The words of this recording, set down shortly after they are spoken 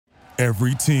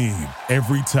Every team,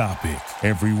 every topic,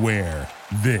 everywhere.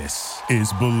 This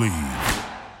is Believe.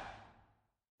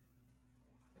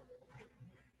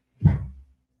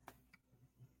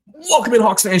 Welcome in,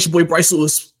 Hawks fans. Your boy Bryce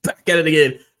Lewis back at it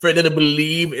again for another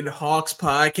Believe in Hawks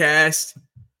podcast.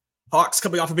 Hawks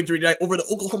coming off a victory tonight over the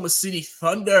Oklahoma City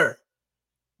Thunder.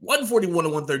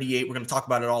 141-138. We're going to talk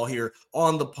about it all here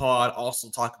on the pod.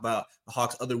 Also talk about the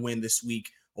Hawks' other win this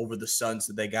week over the Suns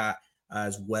that they got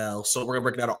as well. So we're going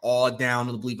to break that all down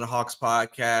in the Believe in Hawks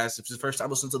podcast. If it's the first time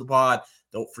listening to the pod,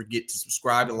 don't forget to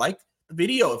subscribe and like the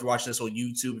video. If you're watching this on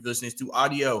YouTube, if you're listening to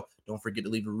audio, don't forget to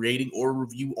leave a rating or a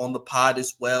review on the pod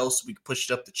as well so we can push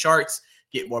it up the charts,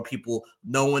 get more people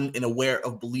knowing and aware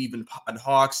of Believe in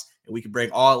Hawks, and we can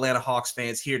bring all Atlanta Hawks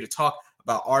fans here to talk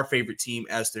about our favorite team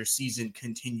as their season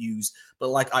continues. But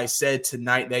like I said,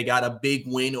 tonight they got a big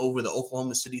win over the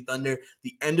Oklahoma City Thunder.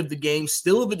 The end of the game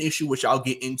still of an issue, which I'll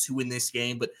get into in this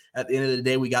game. But at the end of the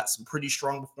day, we got some pretty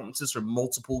strong performances from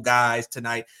multiple guys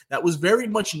tonight. That was very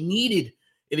much needed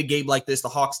in a game like this. The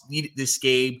Hawks needed this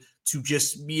game to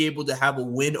just be able to have a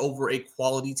win over a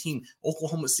quality team.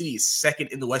 Oklahoma City is second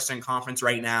in the Western Conference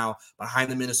right now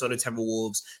behind the Minnesota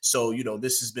Timberwolves. So,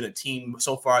 this has been a team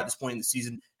so far at this point in the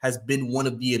season has been one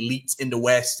of the elites in the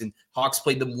West, and Hawks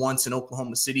played them once in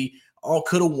Oklahoma City. All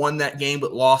could have won that game,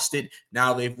 but lost it.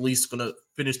 Now they've at least going to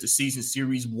finish the season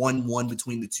series 1-1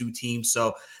 between the two teams.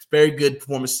 So very good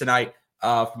performance tonight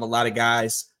from a lot of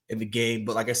guys in the game.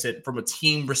 But like I said, from a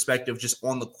team perspective, just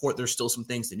on the court, there's still some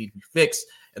things that need to be fixed,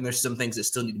 and there's some things that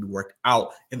still need to be worked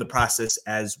out in the process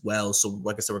as well. So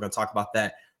like I said, we're going to talk about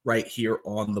that right here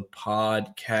on the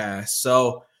podcast.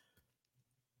 So,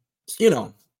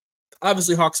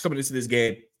 obviously Hawks coming into this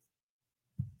game,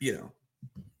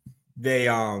 they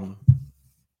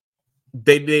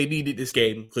needed this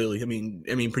game, clearly. I mean,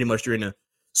 pretty much you're in a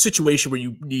situation where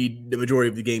you need the majority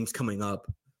of the games coming up.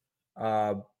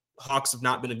 Hawks have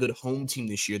not been a good home team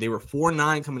this year. They were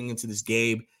 4-9 coming into this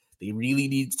game. They really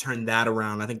need to turn that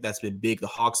around. I think that's been big. The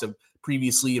Hawks have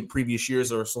previously in previous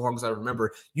years, or so long as I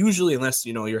remember, usually unless,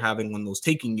 you're having one of those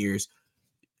taking years,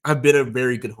 have been a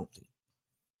very good home team.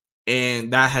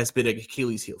 And that has been an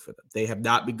Achilles heel for them. They have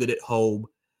not been good at home.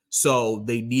 So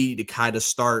they need to kind of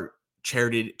start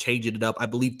changing it up. I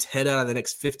believe 10 out of the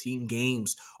next 15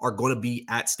 games are going to be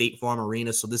at State Farm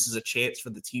Arena. So this is a chance for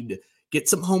the team to get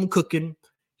some home cooking.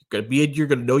 You're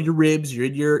going to know your ribs. You're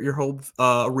in your home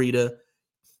arena.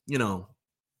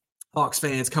 Hawks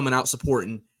fans coming out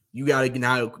supporting. You got to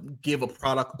now give a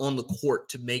product on the court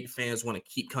to make fans want to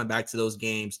keep coming back to those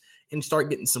games and start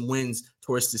getting some wins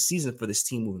towards the season for this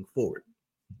team moving forward.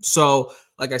 So,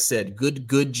 like I said,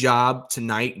 good job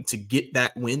tonight to get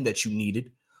that win that you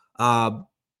needed. Like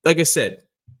I said,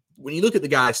 when you look at the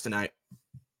guys tonight,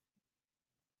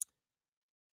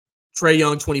 Trae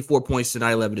Young, 24 points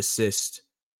tonight, 11 assists.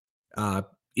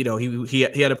 He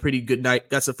had a pretty good night.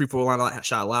 Got some free throw line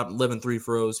shot, 11 free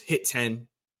throws, hit 10.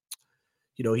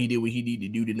 He did what he needed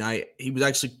to do tonight. He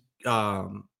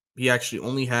actually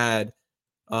only had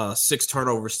 6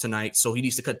 turnovers tonight, so he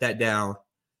needs to cut that down.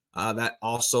 That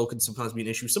also can sometimes be an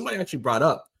issue. Somebody actually brought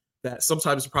up that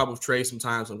sometimes the problem with Trae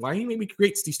sometimes and why he maybe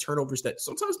creates these turnovers that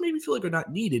sometimes maybe feel like are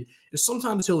not needed is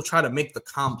sometimes he'll try to make the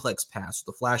complex pass,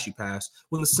 the flashy pass,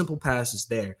 when the simple pass is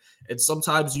there. And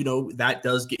sometimes, that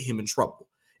does get him in trouble.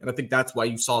 And I think that's why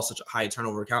you saw such a high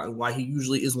turnover count and why he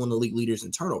usually is one of the league leaders in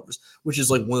turnovers, which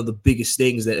is like one of the biggest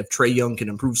things that if Trae Young can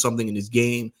improve something in his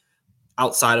game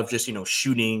outside of just,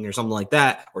 shooting or something like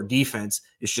that or defense,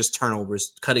 it's just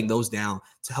turnovers, cutting those down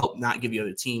to help not give the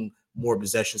other team more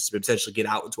possessions to potentially get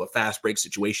out into a fast break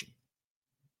situation.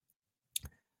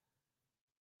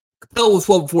 Capella was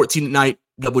 12-14 tonight,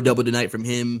 double-double tonight from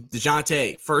him.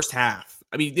 DeJounte, first half.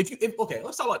 I mean, okay,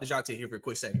 let's talk about DeJounte here for a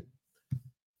quick second.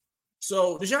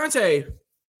 So DeJounte,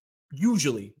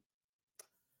 usually,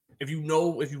 if you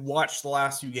watch the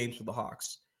last few games for the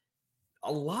Hawks,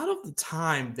 a lot of the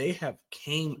time they have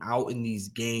came out in these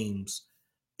games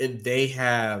and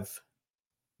DeJounte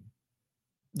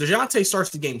starts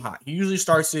the game hot. He usually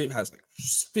starts it, has like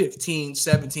 15,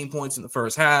 17 points in the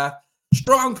first half.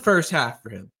 Strong first half for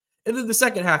him. And then the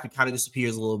second half, he kind of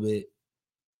disappears a little bit.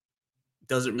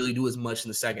 Doesn't really do as much in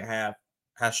the second half.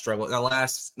 Has struggled. Now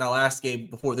last game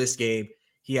before this game,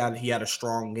 he had a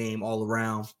strong game all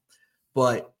around.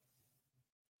 But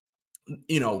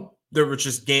there were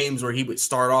just games where he would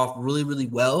start off really, really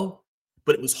well,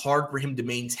 but it was hard for him to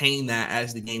maintain that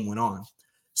as the game went on.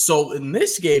 So in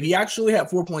this game, he actually had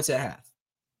 4 points at half,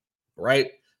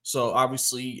 right? So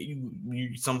obviously,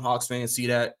 some Hawks fans see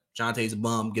that Jonte's a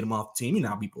bum, get him off the team, and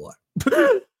now people are.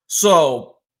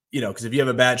 So, because if you have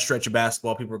a bad stretch of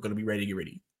basketball, people are going to be ready to get rid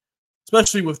of you.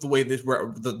 especially with the way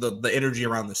the energy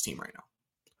around this team right now.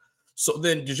 So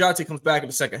then DeJounte comes back in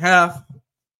the second half,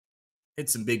 hit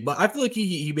some big, but I feel like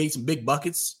he made some big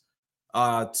buckets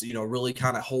to really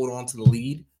kind of hold on to the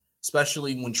lead,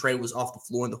 especially when Trey was off the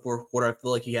floor in the fourth quarter. I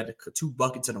feel like he had 2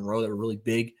 buckets in a row that were really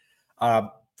big.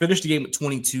 Finished the game at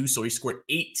 22, so he scored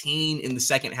 18 in the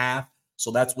second half. So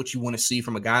that's what you want to see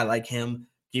from a guy like him,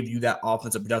 give you that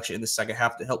offensive production in the second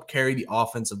half to help carry the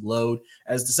offensive load.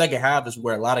 As the second half is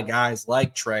where a lot of guys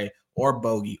like Trey or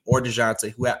Bogey or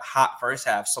DeJounte, who had hot first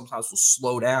half, sometimes will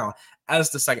slow down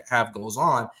as the second half goes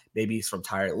on. Maybe it's from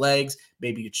tired legs.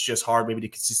 Maybe it's just hard maybe to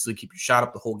consistently keep your shot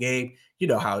up the whole game. You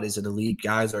know how it is in the league.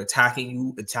 Guys are attacking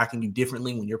you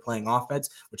differently when you're playing offense,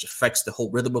 which affects the whole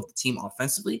rhythm of the team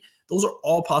offensively. Those are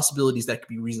all possibilities that could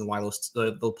be reason why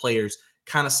the players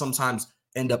kind of sometimes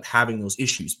end up having those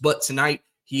issues. But tonight,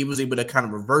 he was able to kind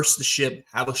of reverse the ship,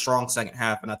 have a strong second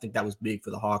half, and I think that was big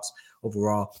for the Hawks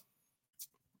overall.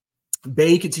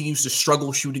 Bay continues to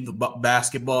struggle shooting the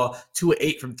basketball, 2 of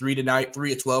 8 from 3 tonight,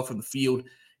 3 of 12 from the field.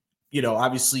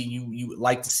 Obviously you would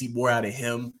like to see more out of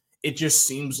him. It just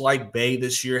seems like Bay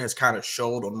this year has kind of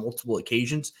showed on multiple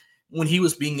occasions when he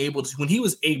was able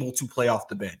to play off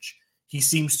the bench. He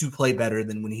seems to play better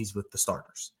than when he's with the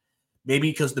starters.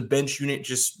 Maybe because the bench unit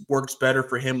just works better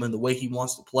for him and the way he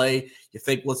wants to play. You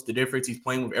think, what's the difference? He's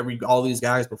playing with all these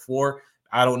guys before.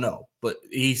 I don't know, but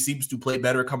he seems to play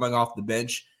better coming off the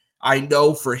bench. I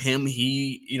know for him,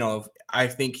 I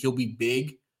think he'll be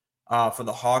big for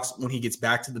the Hawks when he gets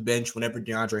back to the bench, whenever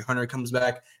DeAndre Hunter comes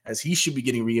back, as he should be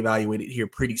getting reevaluated here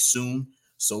pretty soon.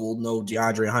 So we'll know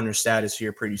DeAndre Hunter's status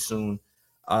here pretty soon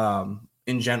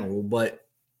in general. But,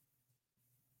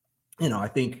 I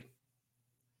think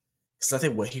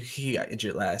what he got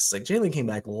injured last. Like Jalen came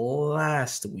back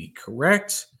last week,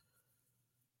 correct?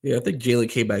 Yeah, I think Jalen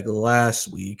came back last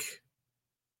week.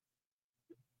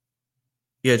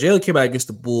 Yeah, Jalen came back against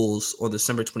the Bulls on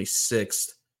December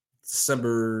 26th.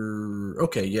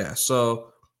 Okay, yeah.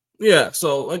 So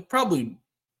like probably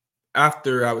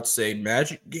after, I would say,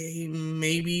 Magic game,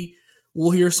 maybe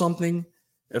we'll hear something.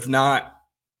 If not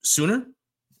sooner,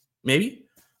 maybe.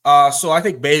 So I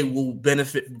think Bay will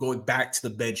benefit from going back to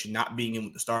the bench and not being in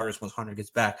with the starters once Hunter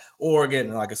gets back. Or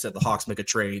again, like I said, the Hawks make a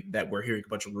trade that we're hearing a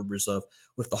bunch of rumors of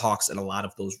with the Hawks, and a lot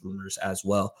of those rumors as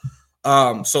well.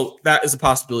 So that is a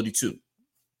possibility too.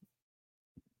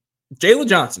 Jalen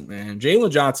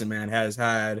Johnson, man, has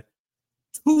had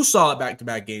 2 solid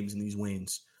back-to-back games in these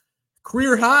wins.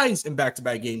 Career highs in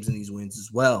back-to-back games in these wins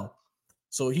as well.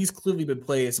 So he's clearly been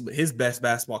playing his best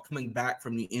basketball coming back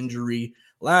from the injury.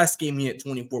 Last game, he had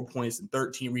 24 points and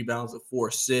 13 rebounds and 4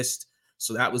 assists.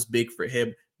 So that was big for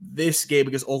him. This game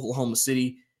against Oklahoma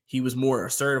City, he was more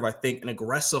assertive, I think, and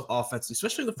aggressive offensively,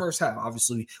 especially the first half.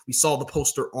 Obviously, we saw the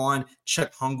poster on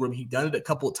Chet Holmgren. He done it a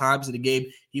couple of times in the game.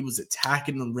 He was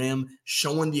attacking the rim,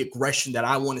 showing the aggression that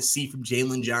I want to see from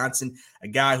Jalen Johnson, a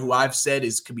guy who I've said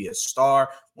could be a star.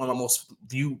 One of the most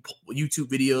viewed YouTube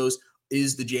videos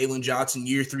is the Jalen Johnson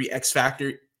year 3 X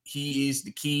Factor. He is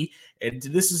the key. And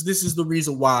this is the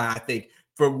reason why I think,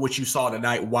 for what you saw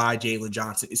tonight, why Jalen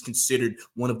Johnson is considered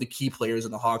one of the key players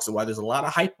in the Hawks, and why there's a lot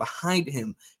of hype behind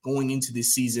him going into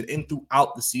this season and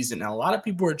throughout the season. Now, a lot of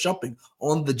people are jumping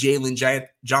on the Jalen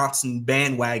Johnson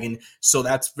bandwagon, so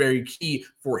that's very key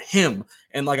for him.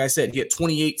 And like I said, he had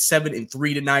 28, 7, and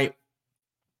 3 tonight.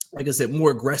 Like I said,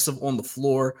 more aggressive on the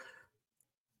floor.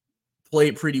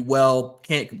 Played pretty well.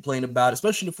 Can't complain about it,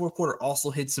 especially in the fourth quarter. Also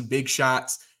hit some big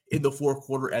shots in the fourth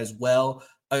quarter as well.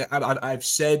 I've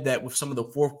said that with some of the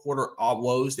fourth quarter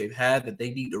woes they've had, that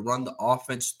they need to run the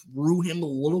offense through him a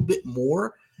little bit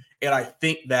more. And I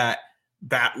think that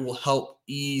will help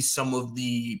ease some of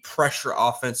the pressure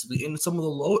offensively and some of the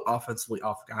load offensively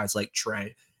off guys like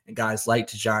Trey and guys like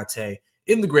DeJounte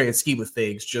in the grand scheme of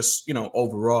things, just,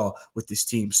 overall with this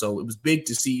team. So it was big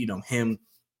to see, him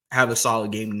have a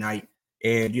solid game tonight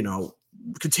and,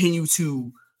 continue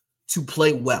to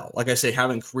play well. Like I say,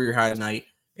 having career high tonight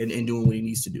and doing what he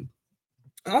needs to do.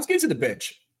 Now let's get to the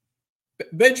bench.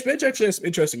 Bench actually has some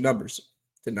interesting numbers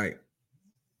tonight.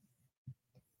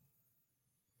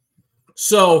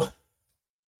 So,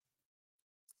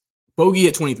 Bogey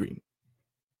at 23.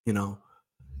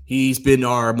 He's been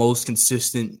our most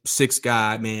consistent 6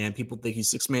 guy, man. People think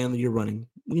he's 6 man of the year running.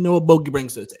 We know what Bogey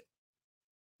brings to the table.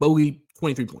 Bogey,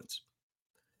 23 points.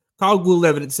 Kyle Gould,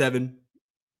 11 and 7.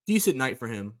 Decent night for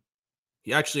him.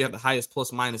 He actually had the highest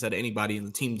plus minus out of anybody in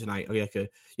the team tonight. Yucca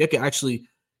actually,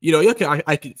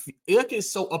 Yucca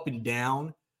is so up and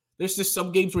down. There's just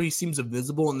some games where he seems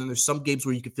invisible, and then there's some games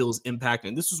where you can feel his impact.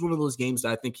 And this was one of those games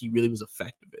that I think he really was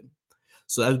effective in.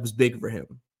 So that was big for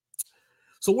him.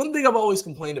 So one thing I've always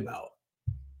complained about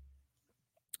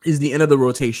is the end of the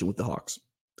rotation with the Hawks.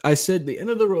 I said the end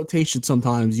of the rotation,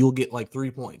 sometimes you'll get like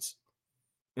 3 points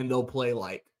and they'll play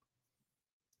like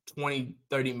 20,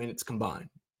 30 minutes combined.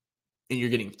 And you're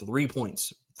getting 3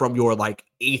 points from your like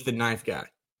 8th and 9th guy.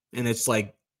 And it's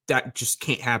like, that just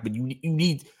can't happen. You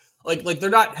need like they're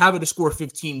not having to score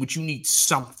 15, but you need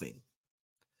something.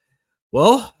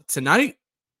 Well, tonight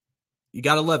you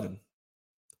got 11.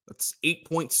 That's 8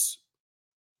 points.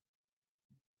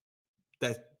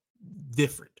 That's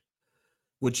different.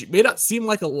 Which may not seem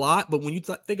like a lot, but when you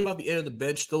think about the end of the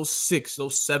bench, those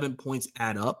 7 points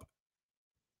add up.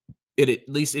 At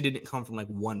least it didn't come from like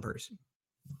one person.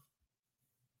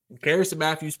 Harrison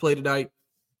Matthews played tonight.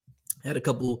 Made a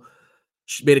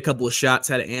couple of shots,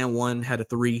 had an and one, had a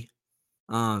 3.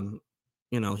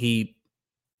 He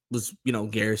was,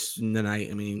 Garrison tonight.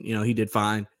 I mean, he did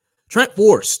fine. Trent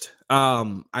Forrest,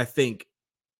 I think,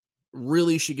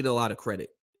 really should get a lot of credit.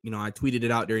 I tweeted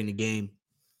it out during the game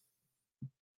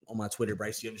on my Twitter,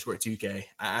 Brycey_2K.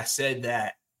 I said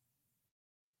that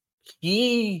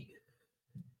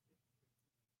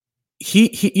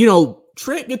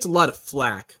Trent gets a lot of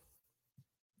flack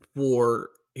for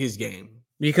his game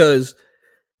because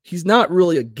he's not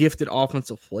really a gifted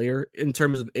offensive player in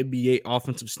terms of NBA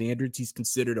offensive standards. He's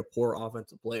considered a poor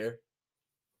offensive player.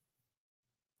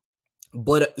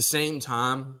 But at the same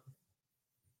time,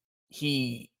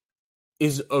 he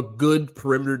is a good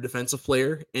perimeter defensive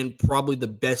player and probably the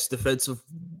best defensive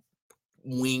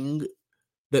wing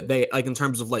that they like in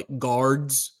terms of like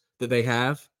guards that they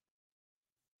have.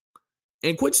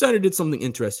 And Quinn Snyder did something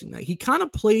interesting. That he kind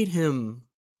of played him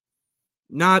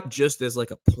not just as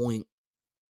like a point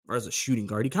or as a shooting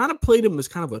guard. He kind of played him as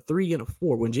kind of a 3 and a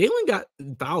 4. When Jalen got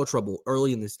foul trouble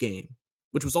early in this game,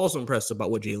 which was also impressive about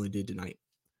what Jalen did tonight.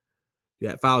 He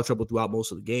had foul trouble throughout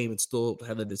most of the game and still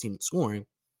had led the team in scoring.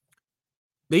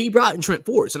 He brought in Trent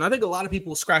Forrest, and I think a lot of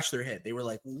people scratched their head. They were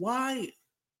like, why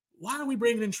are we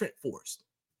bringing in Trent Forrest?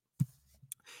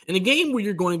 In a game where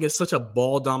you're going against such a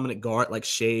ball-dominant guard like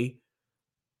Shea,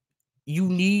 you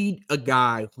need a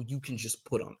guy who you can just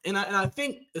put on. And I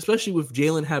think, especially with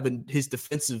Jalen having his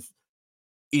defensive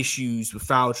issues with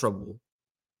foul trouble,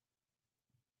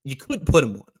 you could put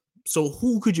him on. So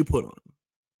who could you put on him?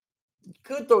 You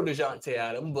could throw DeJounte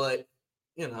at him, but,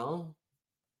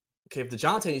 okay, if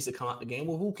DeJounte needs to come out the game,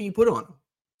 well, who can you put on him?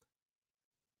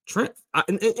 Trent.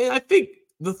 And I think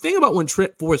the thing about when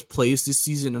Trent Forrest plays this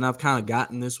season, and I've kind of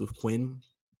gotten this with Quinn,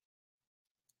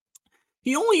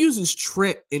 he only uses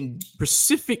Trent in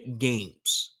specific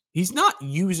games. He's not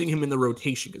using him in the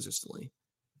rotation consistently.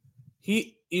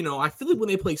 I feel like when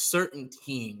they play certain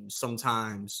teams,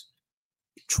 sometimes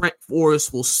Trent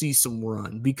Forrest will see some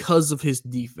run because of his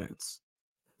defense.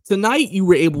 Tonight, you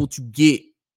were able to get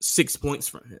 6 points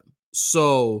from him.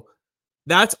 So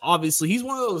that's obviously, he's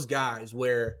one of those guys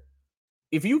where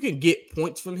if you can get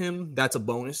points from him, that's a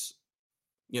bonus.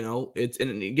 It's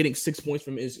and getting 6 points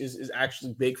from him is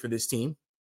actually big for this team.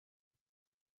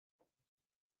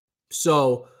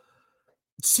 So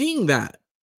seeing that,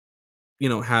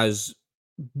 has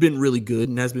been really good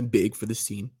and has been big for this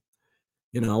team.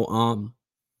 And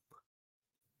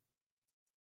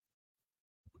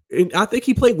I think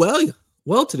he played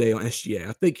well today on SGA.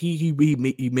 I think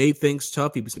he made things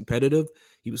tough. He was competitive.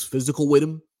 He was physical with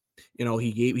him.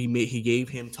 He gave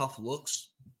him tough looks,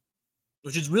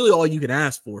 which is really all you can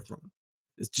ask for from him.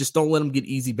 It's just don't let him get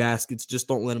easy baskets. Just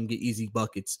don't let him get easy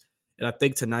buckets. And I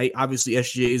think tonight, obviously,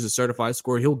 SGA is a certified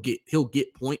scorer. He'll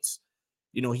get points.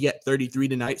 He had 33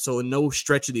 tonight, so in no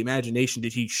stretch of the imagination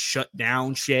did he shut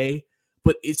down Shea.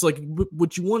 But it's like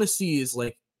what you want to see is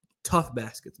like tough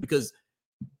baskets, because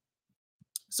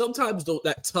sometimes though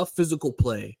that tough physical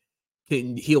play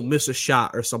he'll miss a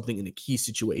shot or something in a key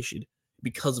situation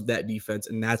because of that defense,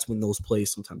 and that's when those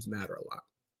plays sometimes matter a lot.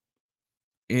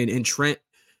 And Trent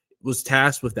was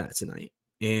tasked with that tonight,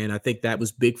 and I think that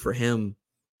was big for him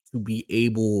to be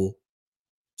able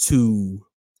to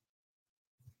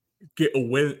get a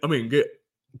win. I mean,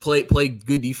 play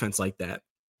good defense like that,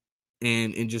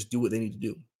 and just do what they need to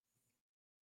do.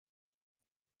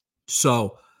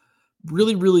 So,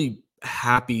 really, really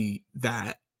happy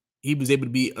that he was able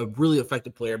to be a really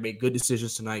effective player, make good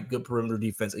decisions tonight, good perimeter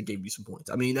defense, and gave you some points.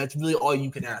 I mean, that's really all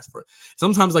you can ask for.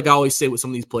 Sometimes, like I always say with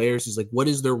some of these players, is like, what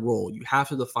is their role? You have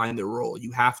to define their role.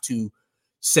 You have to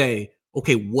say,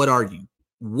 okay, what are you?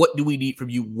 What do we need from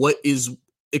you? What is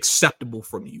acceptable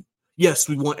from you? Yes,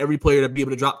 we want every player to be able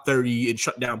to drop 30 and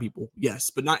shut down people. Yes,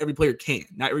 but not every player can.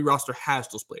 Not every roster has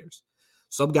those players.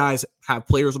 Some guys have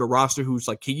players on the roster who's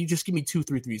like, can you just give me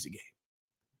 2-3 threes a game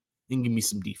and give me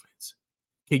some defense?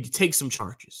 Can you take some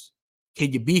charges?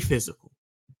 Can you be physical?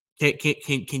 Can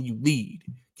you lead?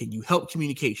 Can you help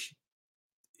communication?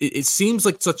 It seems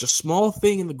like such a small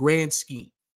thing in the grand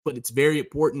scheme, but it's very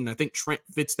important. I think Trent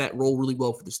fits that role really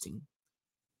well for this team.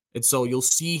 And so you'll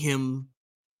see him,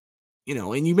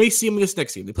 and you may see him in this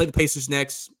next game. They play the Pacers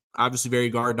next, obviously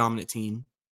very guard dominant team.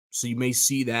 So you may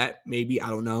see that, maybe, I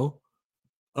don't know.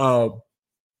 So,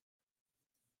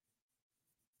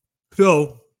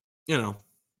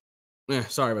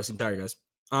 sorry if I seem tired, guys.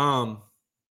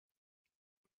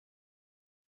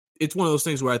 It's one of those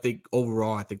things where I think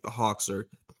overall, the Hawks are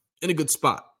in a good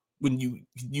spot when you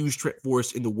use Trent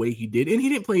Forrest in the way he did. And he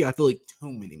didn't play, I feel like,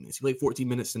 too many minutes. He played 14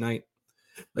 minutes tonight.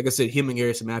 Like I said, him and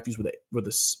Garrison Matthews were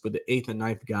the eighth and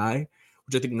ninth guy,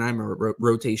 which I think 9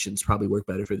 rotations probably work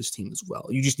better for this team as well.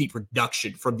 You just need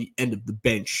production from the end of the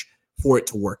bench for it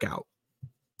to work out.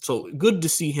 So good to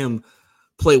see him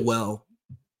play well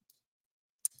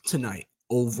tonight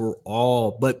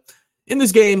overall. But in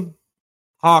this game,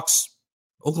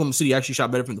 Oklahoma City actually shot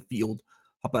better from the field.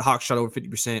 But Hawks shot over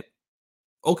 50%.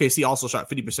 OKC also shot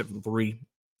 50% from 3.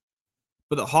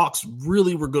 But the Hawks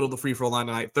really were good on the free throw line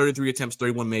tonight. 33 attempts,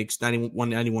 31 makes,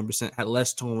 91%, had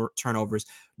less turnovers,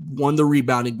 won the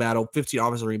rebounding battle, 15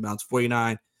 offensive rebounds,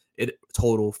 49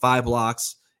 total, 5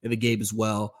 blocks in the game as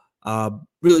well.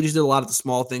 Really just did a lot of the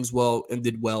small things well and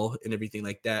did well and everything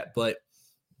like that. But,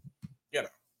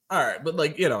 all right. But,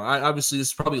 obviously this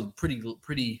is probably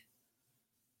pretty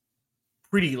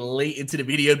late into the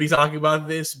video to be talking about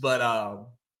this. But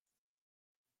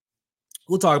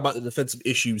we'll talk about the defensive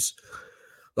issues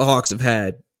the Hawks have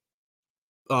had.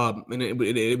 And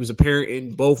it was apparent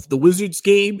in both the Wizards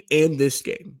game and this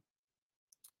game.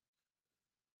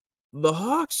 The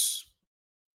Hawks,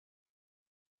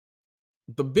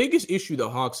 the biggest issue the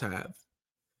Hawks have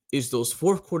is those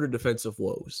fourth quarter defensive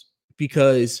woes.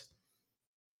 Because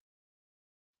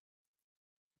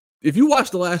if you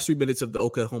watch the last 3 minutes of the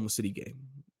Oklahoma City game,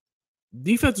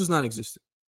 defense was non-existent.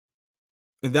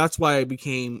 And that's why it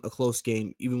became a close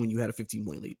game, even when you had a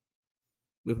 15-point lead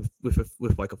with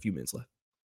like a few minutes left.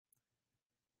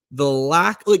 The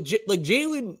lack,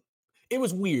 Jalen, it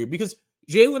was weird because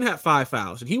Jalen had 5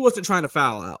 fouls and he wasn't trying to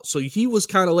foul out. So he was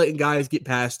kind of letting guys get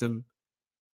past him.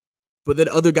 But then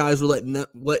other guys were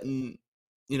letting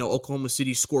Oklahoma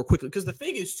City score quickly. Because the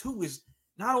thing is, too, is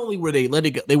not only were they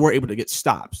weren't able to get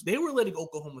stops, they were letting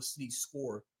Oklahoma City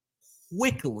score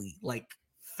quickly, like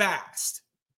fast.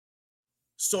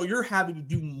 So you're having to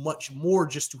do much more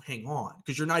just to hang on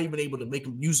because you're not even able to make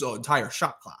them use the entire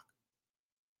shot clock.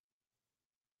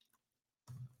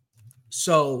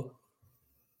 So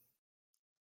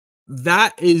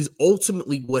that is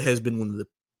ultimately what has been one of the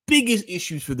biggest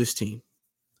issues for this team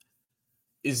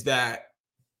is that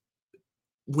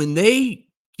when they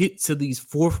get to these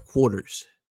fourth quarters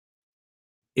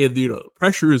and,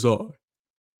 pressure is on,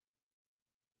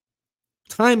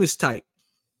 time is tight.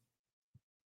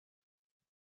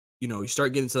 You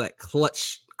start getting to that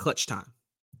clutch time,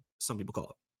 some people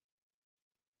call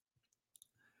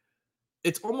it.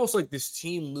 It's almost like this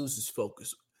team loses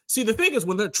focus. See, the thing is,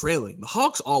 when they're trailing, the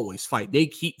Hawks always fight. They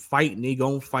keep fighting. They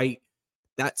go and fight.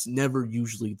 That's never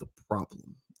usually the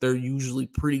problem. They're usually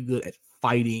pretty good at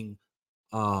fighting.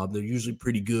 They're usually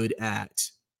pretty good at,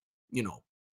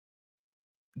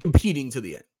 competing to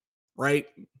the end, right?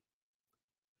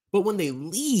 But when they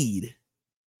lead,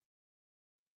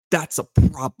 that's a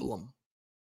problem.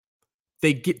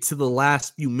 They get to the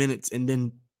last few minutes and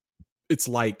then it's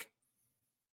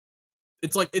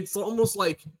almost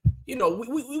like,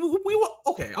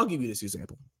 okay, I'll give you this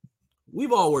example.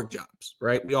 We've all worked jobs,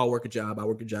 right? We all work a job. I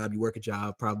work a job. You work a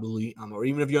job, probably. Or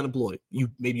even if you're unemployed,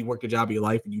 you maybe work a job of your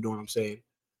life and you know what I'm saying.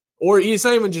 Or it's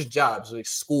not even just jobs, like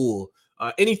school,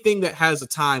 anything that has a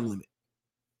time limit.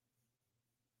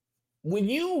 When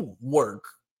you work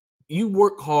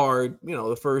hard,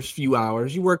 the first few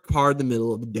hours. You work hard in the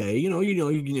middle of the day.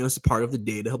 It's a part of the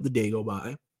day to help the day go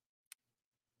by.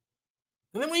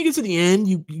 And then when you get to the end,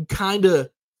 you kind of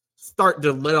start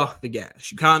to let off the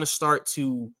gas. You kind of start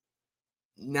to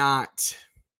not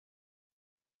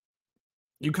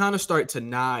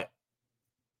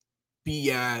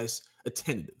be as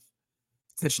attentive.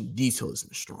 Attention to detail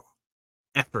isn't as strong.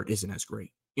 Effort isn't as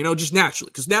great. Just naturally.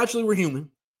 Because naturally we're human.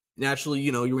 Naturally,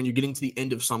 when you're getting to the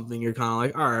end of something, you're kind of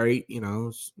like, all right,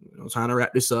 it's time to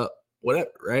wrap this up,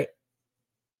 whatever, right?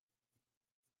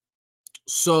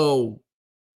 So,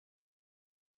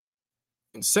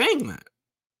 in saying that,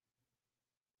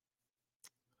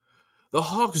 the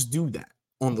Hawks do that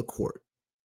on the court.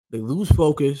 They lose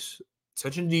focus,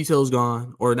 attention to detail is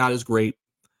gone, or not as great,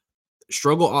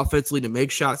 struggle offensively to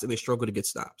make shots, and they struggle to get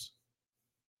stops.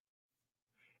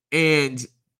 And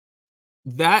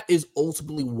that is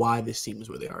ultimately why this team is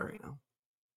where they are right now.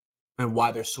 and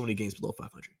why there's so many games below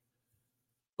 500.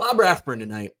 Bob Rathburn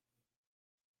tonight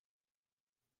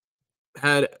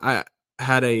had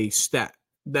a stat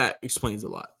that explains a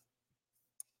lot.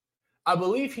 I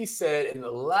believe he said in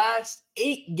the last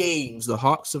 8 games the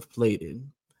Hawks have played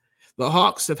in, the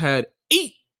Hawks have had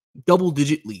 8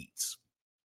 double-digit leads.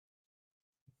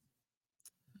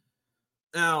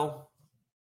 Now,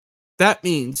 that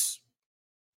means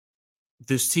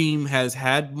this team has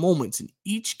had moments in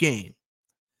each game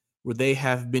where they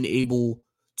have been able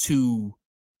to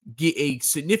get a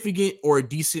significant or a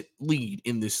decent lead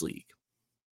in this league.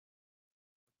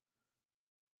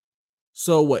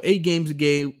 So what 8 games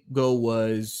ago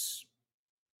was,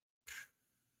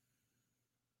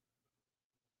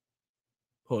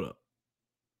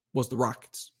 was the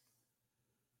Rockets.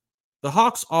 The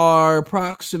Hawks are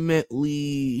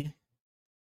approximately,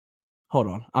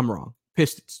 I'm wrong.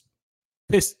 Pistons.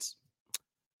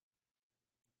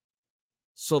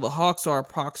 So the Hawks are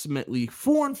approximately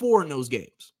 4-4 in those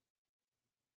games.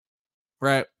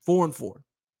 Right? 4-4.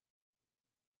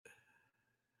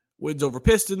 Wins over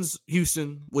Pistons,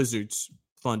 Houston, Wizards,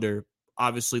 Thunder.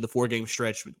 Obviously, the 4-game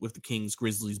stretch with the Kings,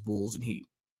 Grizzlies, Bulls, and Heat.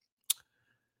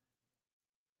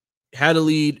 Had a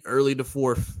lead early to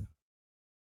fourth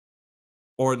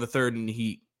or in the third in the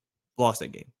Heat. Lost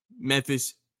that game.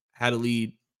 Memphis had a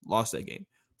lead, lost that game.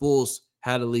 Bulls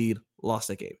had a lead, lost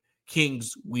that game.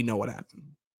 Kings, we know what happened.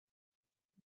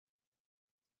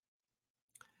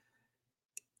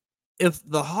 If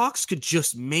the Hawks could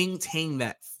just maintain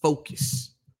that focus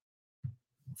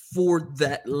for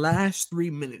that last 3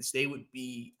 minutes, they would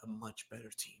be a much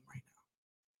better team right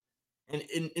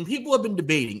now. And people have been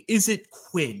debating, is it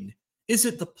Quinn? Is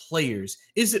it the players?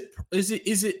 Is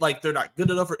it like they're not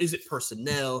good enough, or is it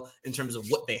personnel in terms of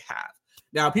what they have?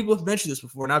 Now, people have mentioned this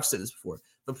before, and I've said this before.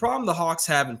 The problem the Hawks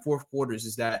have in fourth quarters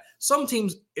is that some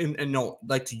teams and don't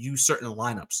like to use certain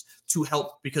lineups to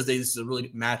help because this is a really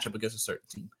good matchup against a certain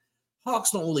team.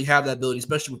 Hawks don't really have that ability,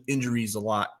 especially with injuries a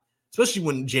lot, especially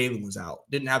when Jalen was out.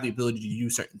 Didn't have the ability to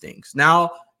use certain things.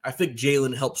 Now, I think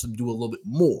Jalen helps them do a little bit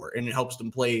more, and it helps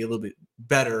them play a little bit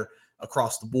better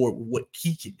across the board with what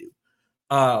he can do.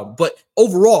 But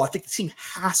overall, I think the team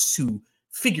has to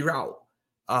figure out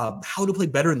how to play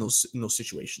better in those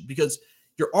situations, because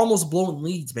you're almost blowing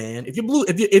leads, man. If they blew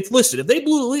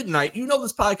the lead tonight,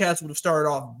 this podcast would have started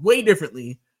off way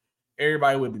differently.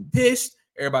 Everybody would have been pissed.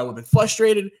 Everybody would have been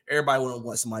frustrated. Everybody would have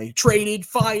wanted somebody traded,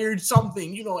 fired,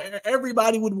 something.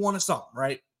 Everybody would want something,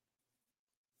 right?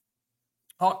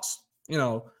 Hawks,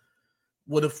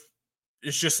 would have.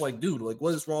 It's just like, dude, like,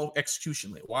 what is wrong with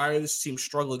execution? Like, why are this team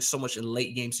struggling so much in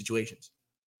late game situations?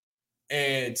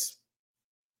 And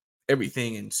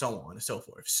everything and so on and so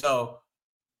forth. So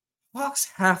Hawks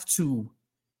have to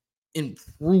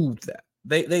improve that.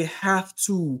 They have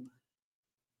to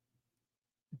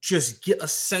just get a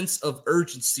sense of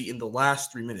urgency in the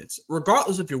last 3 minutes,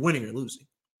 regardless if you're winning or losing.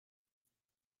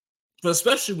 But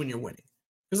especially when you're winning.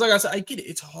 Because like I said, I get it.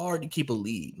 It's hard to keep a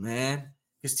lead, man.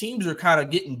 Because teams are kind of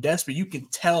getting desperate. You can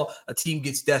tell a team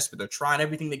gets desperate. They're trying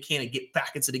everything they can to get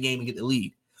back into the game and get the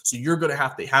lead. So you're going to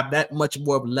have that much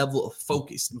more of a level of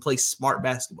focus and play smart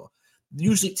basketball.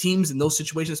 Usually teams in those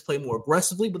situations play more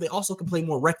aggressively, but they also can play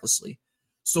more recklessly.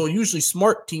 So usually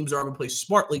smart teams are going to play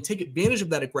smartly, take advantage of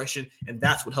that aggression, and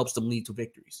that's what helps them lead to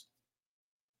victories.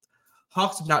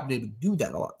 Hawks have not been able to do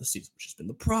that a lot this season, which has been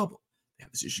the problem. They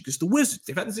have this issue against the Wizards.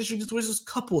 They've had this issue against the Wizards a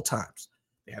couple of times.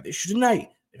 They have the issue tonight.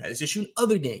 They've had this issue in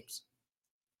other games.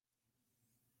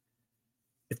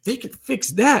 If they can fix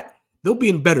that, they'll be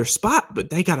in a better spot, but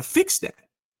they got to fix that.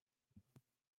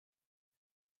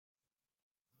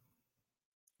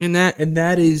 And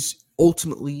that is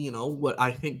ultimately, what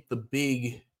I think the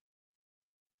big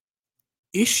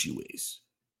issue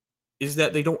is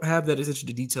that they don't have that attention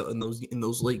to detail in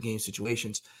those late game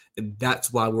situations. And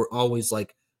that's why we're always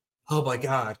like, oh my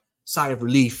God, sigh of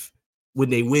relief when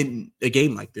they win a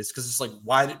game like this. Because it's like,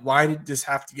 why did this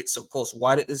have to get so close?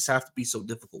 Why did this have to be so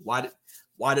difficult? Why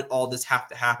did all this have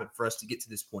to happen for us to get to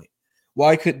this point?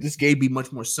 Why couldn't this game be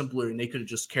much more simpler and they could have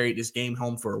just carried this game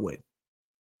home for a win?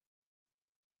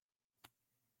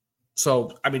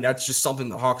 So, I mean, that's just something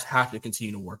the Hawks have to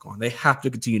continue to work on. They have to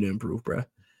continue to improve, bro.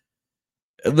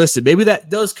 And listen, maybe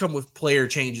that does come with player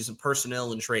changes and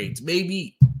personnel and trades.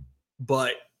 Maybe,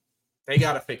 but they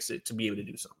got to fix it to be able to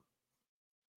do something.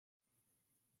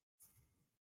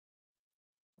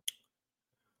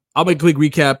 I'll make a quick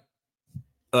recap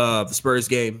of the Spurs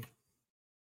game.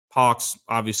 Hawks,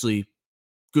 obviously,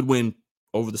 good win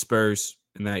over the Spurs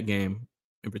in that game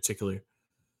in particular.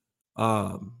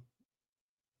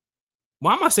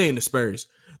 Why am I saying the Spurs?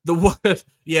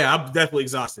 Yeah, I'm definitely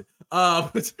exhausted.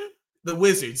 The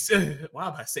Wizards. Why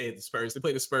am I saying the Spurs? They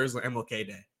play the Spurs on MLK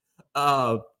Day.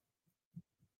 Hope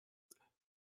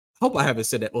I haven't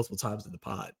said that multiple times in the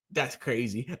pod. That's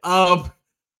crazy.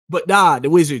 But nah, the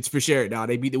Wizards for sure. Nah,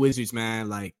 they beat the Wizards, man.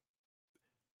 Like,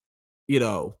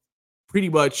 pretty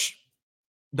much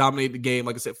dominated the game.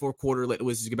 Like I said, fourth quarter, let the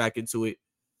Wizards get back into it.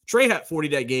 Trey had 40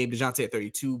 that game. DeJounte had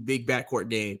 32. Big backcourt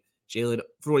game. Jalen,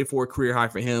 44 career high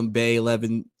for him. Bay,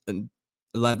 11 and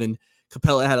 11.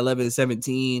 Capella had 11 and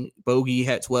 17. Bogey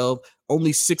had 12.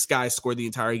 Only 6 guys scored the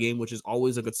entire game, which is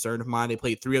always a concern of mine. They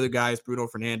played 3 other guys, Bruno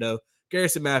Fernando,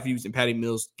 Garrison Matthews, and Patty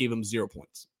Mills, gave him 0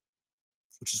 points,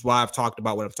 which is why I've talked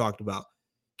about what I've talked about.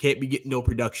 Can't be getting no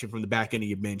production from the back end of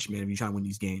your bench, man, if you're trying to win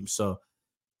these games. So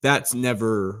that's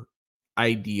never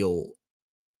ideal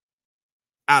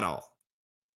at all.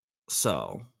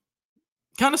 So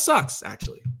kind of sucks,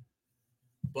 actually.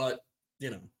 But,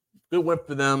 good win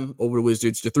for them over the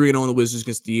Wizards. They're 3-0 on the Wizards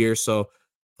against the year. So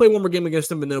play one more game against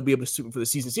them, and they'll be able to suit them for the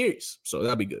season series. So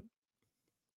that'll be good.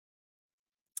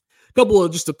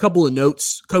 Just a couple of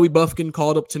notes. Kobe Buffkin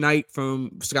called up tonight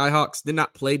from Skyhawks. Did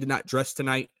not dress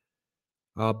tonight.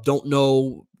 Don't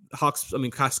know.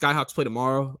 Skyhawks play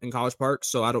tomorrow in College Park,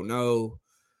 so I don't know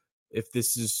if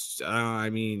this is, I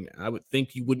would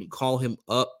think you wouldn't call him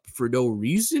up for no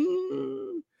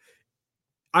reason.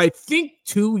 I think,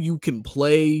 too, you can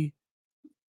play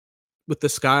with the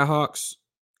Skyhawks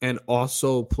and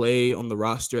also play on the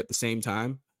roster at the same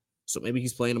time. So maybe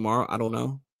he's playing tomorrow. I don't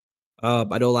know.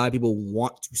 I know a lot of people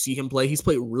want to see him play. He's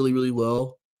played really, really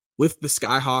well with the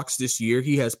Skyhawks this year.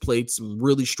 He has played some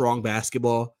really strong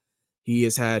basketball. He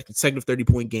has had consecutive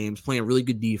 30-point games, playing really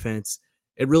good defense,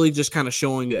 and really just kind of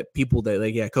showing that people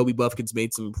that, Kobe Buffkin's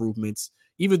made some improvements,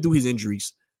 even through his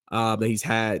injuries that he's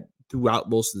had throughout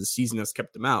most of the season that's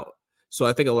kept him out. So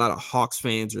I think a lot of Hawks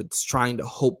fans are trying to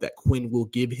hope that Quinn will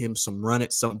give him some run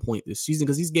at some point this season,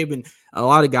 because he's given a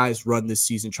lot of guys run this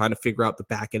season trying to figure out the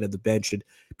back end of the bench. And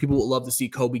people would love to see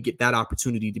Kobe get that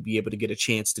opportunity to be able to get a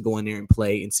chance to go in there and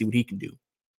play and see what he can do.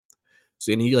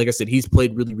 So, and he, like I said, he's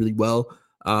played really, really well.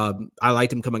 I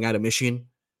liked him coming out of Michigan.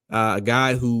 A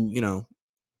guy who,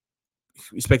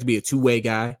 expect to be a two-way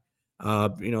guy.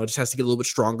 Just has to get a little bit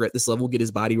stronger at this level, get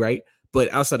his body right.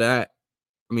 But outside of that,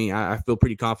 I feel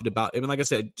pretty confident about it. And like I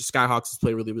said, Skyhawks has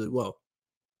played really, really well.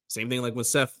 Same thing like when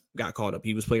Seth got called up.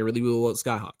 He was playing really, really well at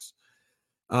Skyhawks.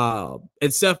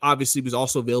 And Seth obviously was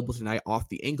also available tonight off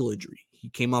the ankle injury. He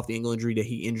came off the ankle injury that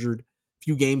he injured a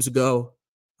few games ago.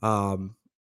 I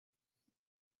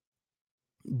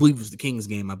believe it was the Kings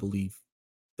game,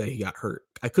 that he got hurt.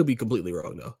 I could be completely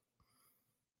wrong, though.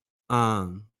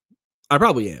 I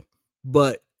probably am.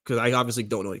 But, because I obviously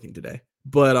don't know anything today.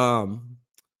 But,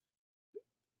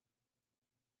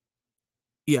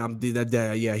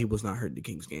 yeah, he was not hurt in the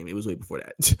Kings game. It was way before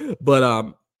that.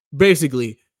 But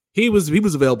basically, he was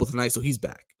available tonight, so he's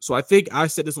back. So I think I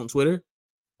said this on Twitter.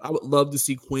 I would love to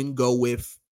see Quinn go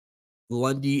with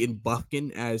Lundy and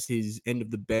Buffkin as his end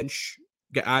of the bench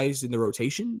guys in the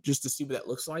rotation, just to see what that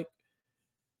looks like,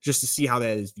 just to see how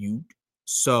that is viewed.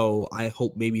 So I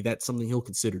hope maybe that's something he'll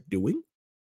consider doing.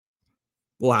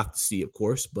 We'll have to see, of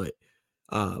course, but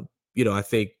I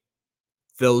think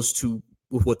those two,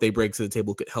 with what they bring to the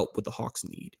table, could help what the Hawks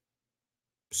need.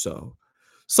 So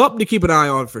something to keep an eye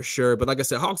on for sure. But like I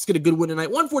said, Hawks get a good win tonight.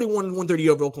 141-130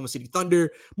 over Oklahoma City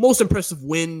Thunder. Most impressive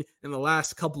win in the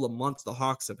last couple of months the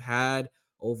Hawks have had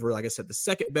over, like I said, the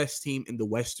second best team in the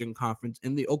Western Conference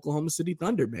in the Oklahoma City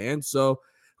Thunder, man. So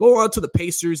go on to the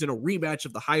Pacers in a rematch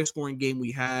of the highest scoring game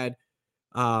we had.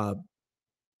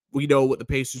 We know what the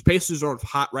Pacers are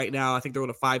hot right now. I think they're on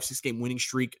a 5-6 game winning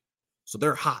streak. So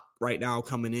they're hot right now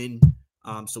coming in.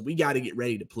 So we got to get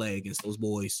ready to play against those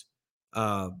boys.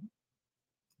 It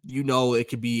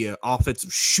could be an offensive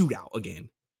shootout again,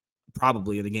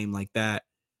 probably in a game like that.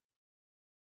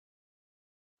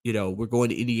 We're going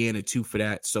to Indiana too for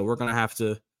that. So we're going to have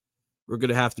to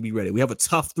be ready. We have a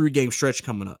tough 3-game stretch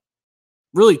coming up.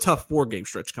 Really tough 4-game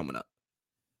stretch coming up.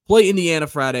 Play Indiana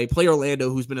Friday, play Orlando,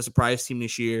 who's been a surprise team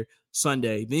this year,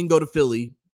 Sunday, then go to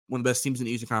Philly, one of the best teams in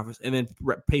the Eastern Conference, and then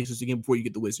Pacers again before you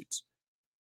get the Wizards.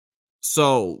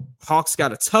 So Hawks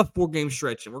got a tough 4-game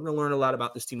stretch, and we're going to learn a lot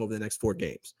about this team over the next 4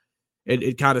 games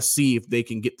and kind of see if they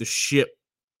can get the ship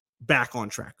back on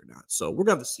track or not. So we're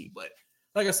going to see. But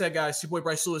like I said, guys, your boy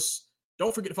Bryce Lewis.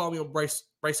 Don't forget to follow me on Bryce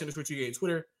Sanders on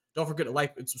Twitter. Don't forget to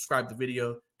like and subscribe to the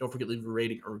video. Don't forget to leave a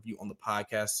rating or review on the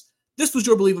podcast. This was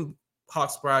your Believe in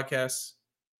Hawks broadcast.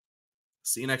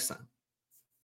 See you next time.